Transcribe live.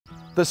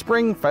The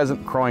spring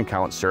pheasant crowing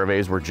count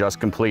surveys were just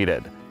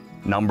completed.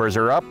 Numbers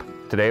are up.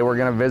 Today we're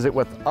going to visit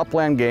with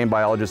Upland game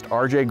biologist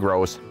RJ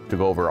Gross to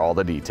go over all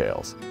the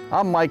details.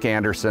 I'm Mike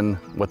Anderson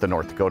with the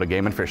North Dakota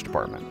Game and Fish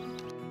Department.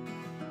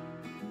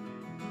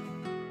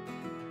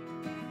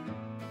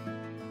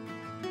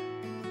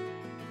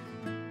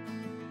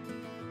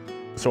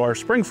 So our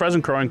spring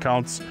pheasant crowing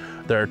counts,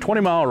 they're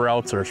 20-mile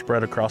routes that are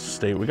spread across the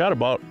state. We got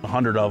about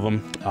 100 of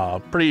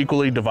them, pretty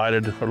equally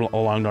divided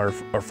along our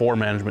 4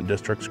 management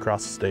districts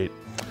across the state.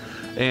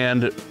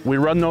 And we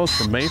run those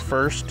from May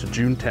 1st to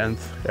June 10th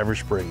every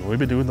spring. We've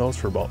been doing those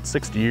for about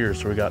 60 years,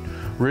 so we got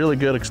really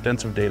good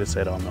extensive data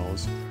set on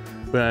those.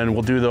 And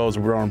we'll do those,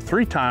 we run them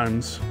 3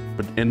 times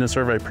but in the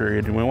survey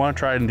period, and we want to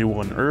try and do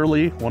one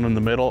early, one in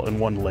the middle, and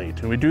one late.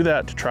 And we do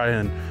that to try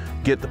and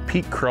get the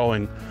peak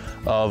crowing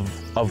of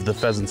the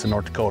pheasants in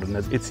North Dakota.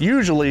 And it's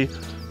usually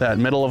that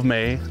middle of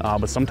May,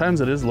 but sometimes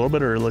it is a little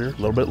bit earlier, a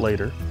little bit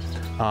later.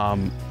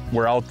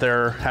 We're out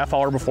there half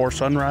hour before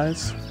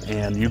sunrise,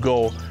 and you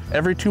go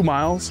every 2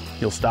 miles,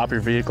 you'll stop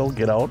your vehicle,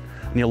 get out,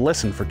 and you'll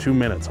listen for 2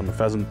 minutes on the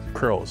pheasant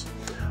crows.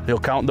 You'll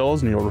count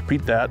those and you'll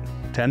repeat that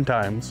 10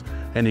 times,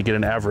 and you get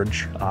an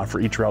average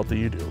for each route that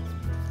you do.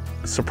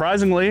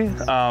 Surprisingly,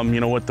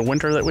 with the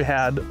winter that we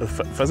had,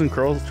 pheasant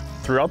crows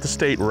throughout the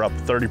state were up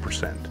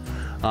 30%.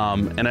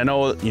 And I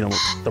know,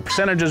 the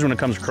percentages when it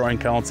comes to crowing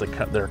counts,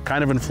 they're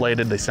kind of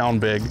inflated, they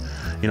sound big.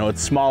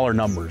 It's smaller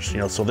numbers.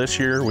 So this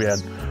year we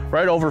had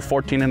right over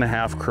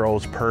 14.5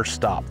 crows per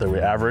stop that we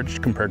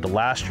averaged compared to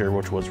last year,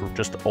 which was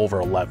just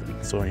over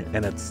 11. So,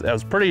 and it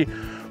was pretty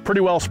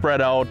well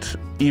spread out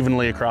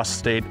evenly across the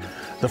state.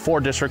 The 4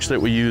 districts that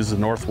we use, the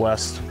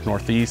Northwest,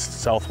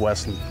 Northeast,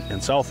 Southwest,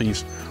 and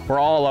Southeast, were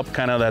all up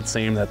kind of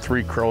that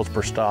 3 crows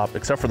per stop,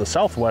 except for the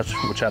Southwest,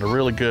 which had a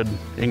really good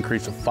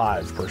increase of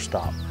 5 per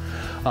stop.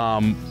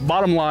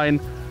 Bottom line,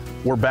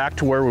 we're back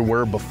to where we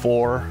were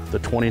before the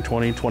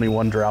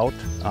 2020-21 drought.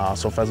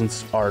 So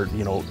pheasants are,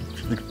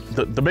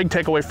 the big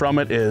takeaway from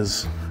it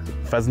is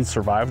pheasants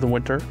survived the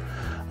winter.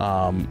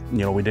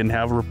 We didn't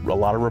have a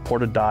lot of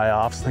reported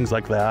die-offs, things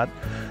like that.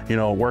 It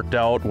worked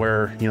out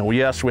where,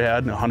 yes, we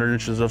had 100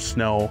 inches of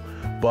snow,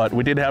 but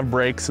we did have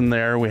breaks in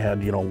there. We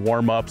had,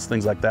 warm-ups,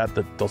 things like that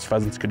those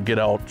pheasants could get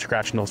out,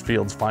 scratching those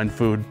fields, find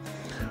food.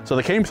 So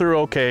they came through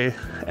okay,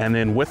 and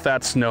then with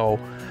that snow,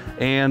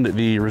 and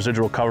the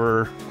residual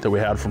cover that we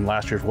had from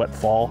last year's wet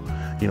fall,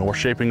 we're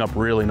shaping up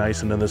really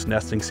nice into this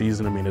nesting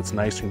season. I mean, it's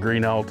nice and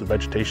green out, the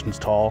vegetation's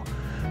tall.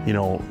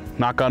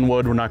 Knock on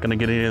wood, we're not gonna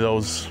get any of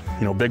those,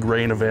 big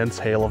rain events,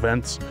 hail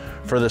events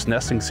for this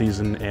nesting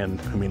season. And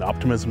I mean,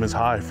 optimism is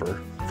high for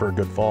a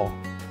good fall.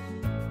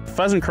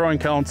 Pheasant crowing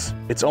counts,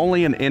 it's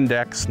only an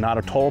index, not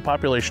a total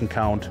population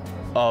count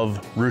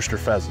of rooster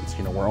pheasants.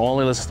 We're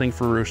only listening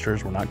for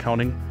roosters, we're not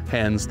counting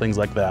hens, things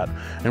like that.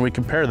 And we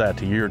compare that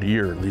to year.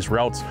 These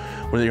routes,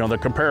 they're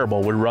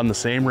comparable. We run the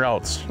same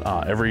routes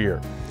every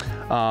year.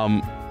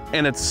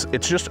 And it's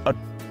just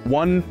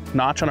one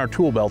notch on our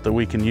tool belt that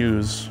we can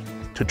use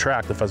to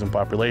track the pheasant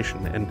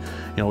population.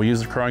 And we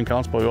use the crowing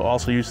counts, but we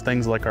also use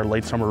things like our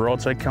late summer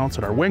roadside counts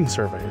and our wing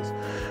surveys.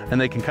 And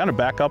they can kind of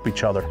back up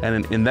each other.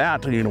 And in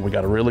that, we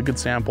got a really good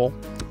sample.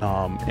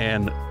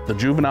 And the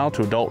juvenile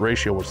to adult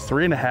ratio was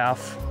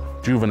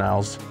 3.5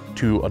 juveniles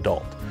to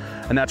adult.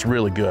 And that's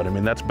really good. I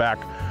mean, that's back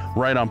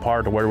right on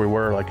par to where we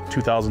were like in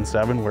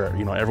 2007, where,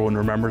 everyone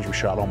remembers we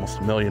shot almost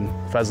 1 million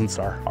pheasants,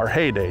 our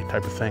heyday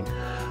type of thing.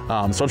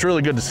 So it's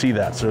really good to see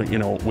that. So,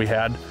 we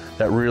had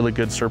that really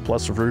good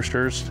surplus of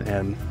roosters,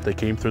 and they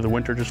came through the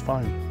winter just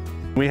fine.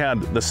 We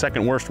had the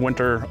second worst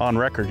winter on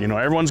record.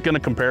 Everyone's going to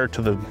compare it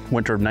to the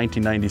winter of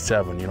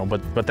 1997,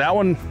 but that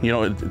one,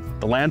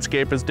 the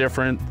landscape is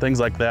different, things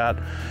like that.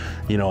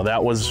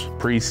 That was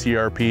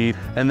pre-CRP.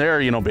 And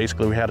there,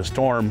 basically we had a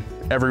storm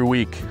every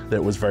week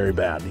that was very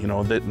bad.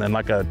 And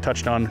like I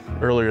touched on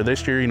earlier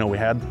this year, we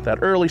had that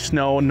early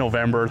snow in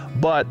November,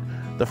 but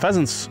the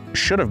pheasants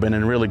should have been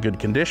in really good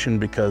condition,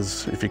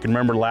 because if you can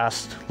remember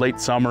late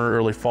summer,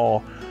 early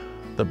fall,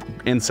 the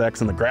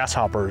insects and the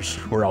grasshoppers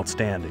were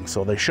outstanding.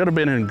 So they should have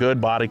been in good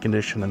body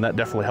condition, and that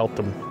definitely helped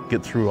them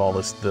get through all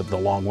this, the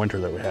long winter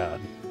that we had.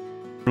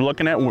 We're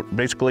looking at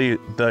basically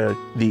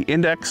the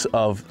index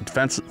of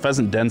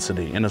pheasant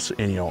density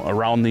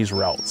around these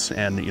routes.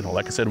 And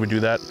like I said, we do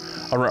that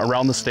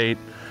around the state,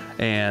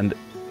 and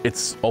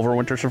it's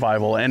overwinter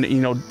survival. And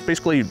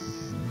basically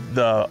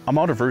the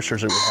amount of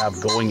roosters that we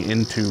have going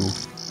into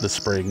the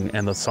spring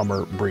and the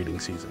summer breeding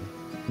season.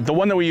 The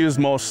one that we use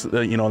most,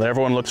 that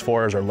everyone looks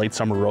for, is our late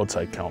summer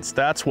roadside counts.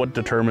 That's what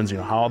determines,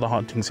 how the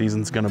hunting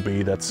season's going to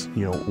be. That's,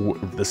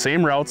 the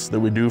same routes that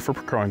we do for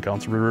crowing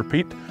counts. We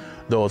repeat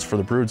those for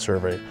the brood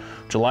survey,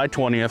 July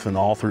 20th and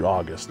all through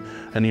August.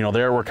 And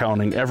there we're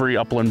counting every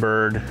upland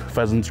bird,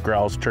 pheasants,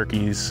 grouse,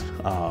 turkeys,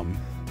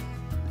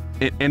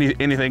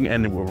 anything,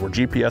 and we're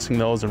GPSing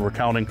those, and we're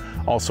counting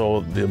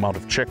also the amount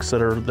of chicks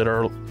that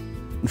are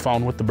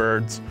found with the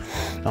birds,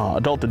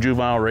 adult to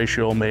juvenile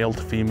ratio, male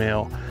to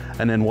female,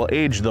 and then we'll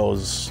age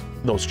those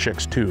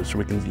chicks too, so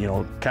we can,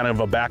 kind of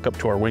a backup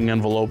to our wing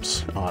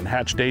envelopes on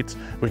hatch dates.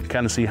 We can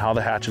kind of see how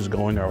the hatch is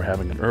going. Are we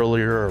having an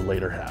earlier or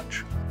later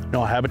hatch?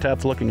 No,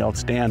 habitat's looking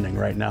outstanding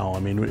right now. I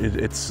mean,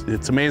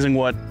 it's amazing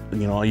what,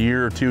 you know, a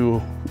year or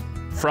two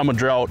from a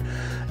drought,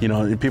 you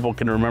know, people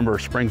can remember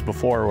springs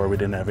before where we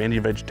didn't have any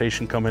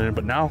vegetation coming in,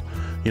 but now,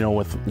 you know,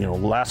 with, you know,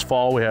 last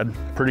fall we had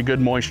pretty good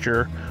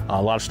moisture,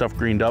 a lot of stuff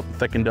greened up,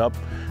 thickened up,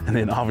 and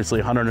then obviously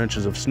 100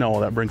 inches of snow,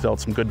 that brings out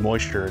some good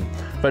moisture. And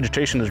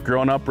vegetation is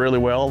growing up really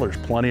well. There's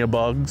plenty of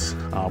bugs.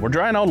 We're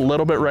drying out a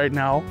little bit right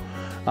now,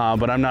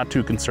 but I'm not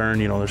too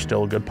concerned. You know, there's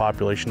still a good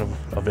population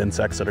of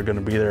insects that are going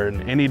to be there.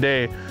 And any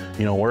day,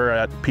 you know, we're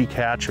at peak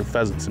hatch of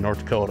pheasants in North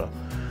Dakota.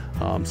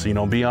 So, you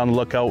know, be on the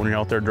lookout when you're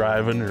out there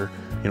driving or,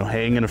 you know,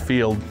 haying in a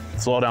field.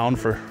 Slow down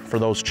for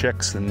those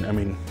chicks. And I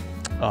mean,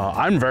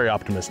 I'm very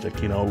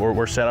optimistic. You know,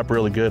 we're set up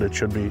really good. It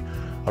should be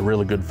a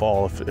really good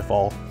fall if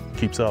all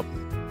keeps up.